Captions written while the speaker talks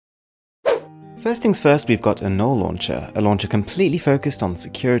First things first, we've got a null launcher, a launcher completely focused on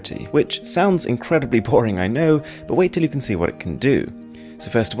security, which sounds incredibly boring, I know, but wait till you can see what it can do. So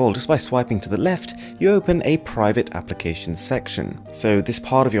first of all, just by swiping to the left, you open a private applications section. So this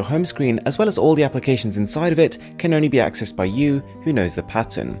part of your home screen, as well as all the applications inside of it, can only be accessed by you, who knows the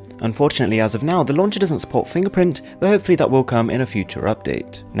pattern. Unfortunately, as of now, the launcher doesn't support fingerprint, but hopefully that will come in a future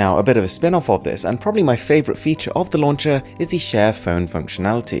update. Now, a bit of a spin-off of this, and probably my favorite feature of the launcher, is the share phone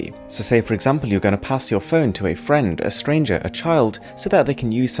functionality. So say for example, you're going to pass your phone to a friend, a stranger, a child, so that they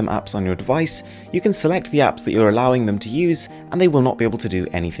can use some apps on your device. You can select the apps that you're allowing them to use, and they will not be able to do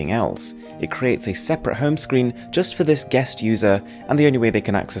anything else. It creates a separate home screen just for this guest user, and the only way they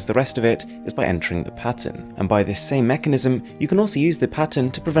can access the rest of it is by entering the pattern. And by this same mechanism, you can also use the pattern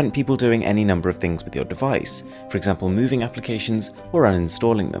to prevent people doing any number of things with your device, for example moving applications or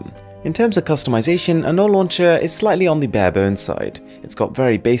uninstalling them. In terms of customization, a null launcher is slightly on the bare bones side. It's got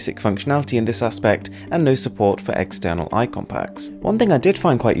very basic functionality in this aspect and no support for external icon packs. One thing I did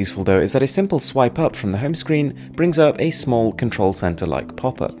find quite useful though is that a simple swipe up from the home screen brings up a small control center-like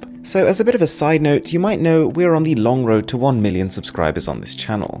pop-up. So as a bit of a side note, you might know we're on the long road to 1 million subscribers on this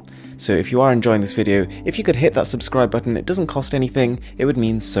channel. So if you are enjoying this video, if you could hit that subscribe button, it doesn't cost anything, it would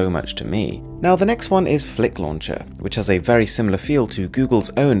mean so much to me. Now the next one is Flick Launcher, which has a very similar feel to Google's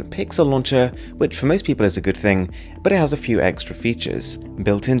own Pixel Launcher, which for most people is a good thing, but it has a few extra features.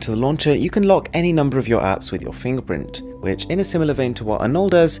 Built into the launcher, you can lock any number of your apps with your fingerprint, which in a similar vein to what a null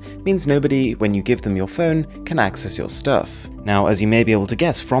does, means nobody, when you give them your phone, can access your stuff. Now, as you may be able to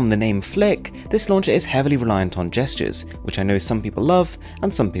guess from the name Flick, this launcher is heavily reliant on gestures, which I know some people love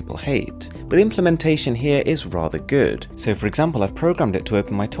and some people hate, but the implementation here is rather good. So for example, I've programmed it to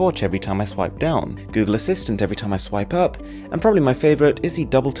open my torch every time I swipe down, Google Assistant every time I swipe up, and probably my favorite is the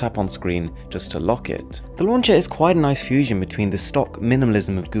double tap on screen just to lock it. The launcher is quite a nice fusion between the stock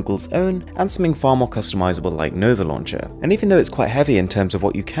minimalism of Google's own and something far more customizable like Nova Launcher. And even though it's quite heavy in terms of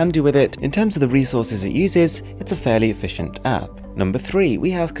what you can do with it, in terms of the resources it uses, it's a fairly efficient app. Number 3,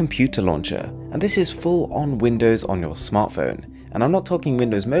 we have Computer Launcher, and this is full on Windows on your smartphone. And I'm not talking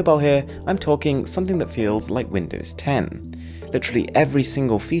Windows Mobile here, I'm talking something that feels like Windows 10. Literally every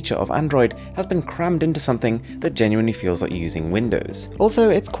single feature of Android has been crammed into something that genuinely feels like using Windows. Also,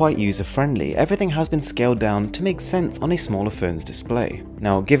 it's quite user-friendly. Everything has been scaled down to make sense on a smaller phone's display.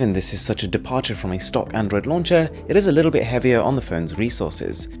 Now, given this is such a departure from a stock Android launcher, it is a little bit heavier on the phone's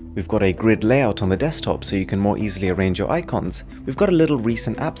resources. We've got a grid layout on the desktop so you can more easily arrange your icons. We've got a little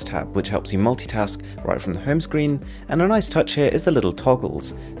recent apps tab which helps you multitask right from the home screen, and a nice touch here is the little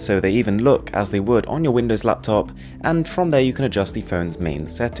toggles, so they even look as they would on your Windows laptop, and from there you can adjust the phone's main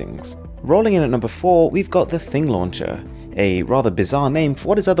settings. Rolling in at number 4, we've got the Thing Launcher, a rather bizarre name for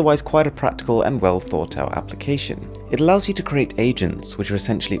what is otherwise quite a practical and well thought out application. It allows you to create agents, which are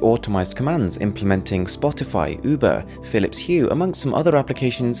essentially automized commands implementing Spotify, Uber, Philips Hue, amongst some other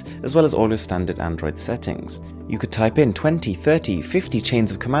applications, as well as all your standard Android settings. You could type in 20, 30, 50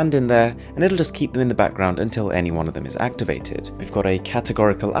 chains of command in there, and it'll just keep them in the background until any one of them is activated. We've got a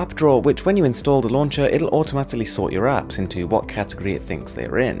categorical app drawer, which when you install the launcher, it'll automatically sort your apps into what category it thinks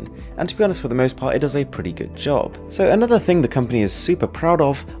they're in. And to be honest, for the most part, it does a pretty good job. So another thing the company is super proud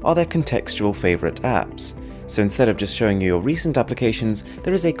of are their contextual favorite apps. So instead of just showing you your recent applications,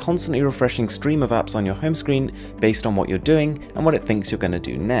 there is a constantly refreshing stream of apps on your home screen based on what you're doing and what it thinks you're going to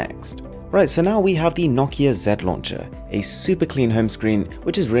do next. Right, so now we have the Nokia Z Launcher, a super clean home screen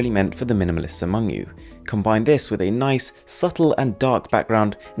which is really meant for the minimalists among you. Combine this with a nice, subtle and dark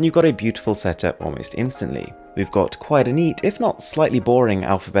background and you've got a beautiful setup almost instantly. We've got quite a neat, if not slightly boring,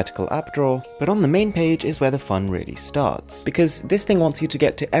 alphabetical app drawer, but on the main page is where the fun really starts, because this thing wants you to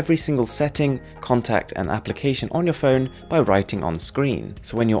get to every single setting, contact and application on your phone by writing on screen.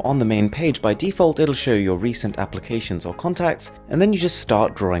 So when you're on the main page, by default it'll show your recent applications or contacts, and then you just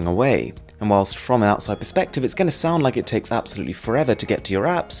start drawing away. And whilst from an outside perspective it's going to sound like it takes absolutely forever to get to your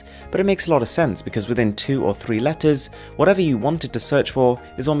apps, but it makes a lot of sense because within 2 or 3 letters, whatever you wanted to search for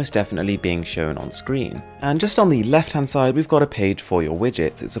is almost definitely being shown on screen. And just on the left hand side we've got a page for your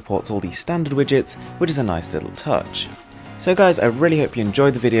widgets. It supports all the standard widgets, which is a nice little touch. So guys, I really hope you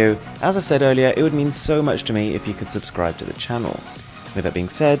enjoyed the video. As I said earlier, it would mean so much to me if you could subscribe to the channel. With that being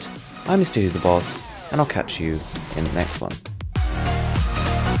said, I'm Mr. Who's the Boss, and I'll catch you in the next one.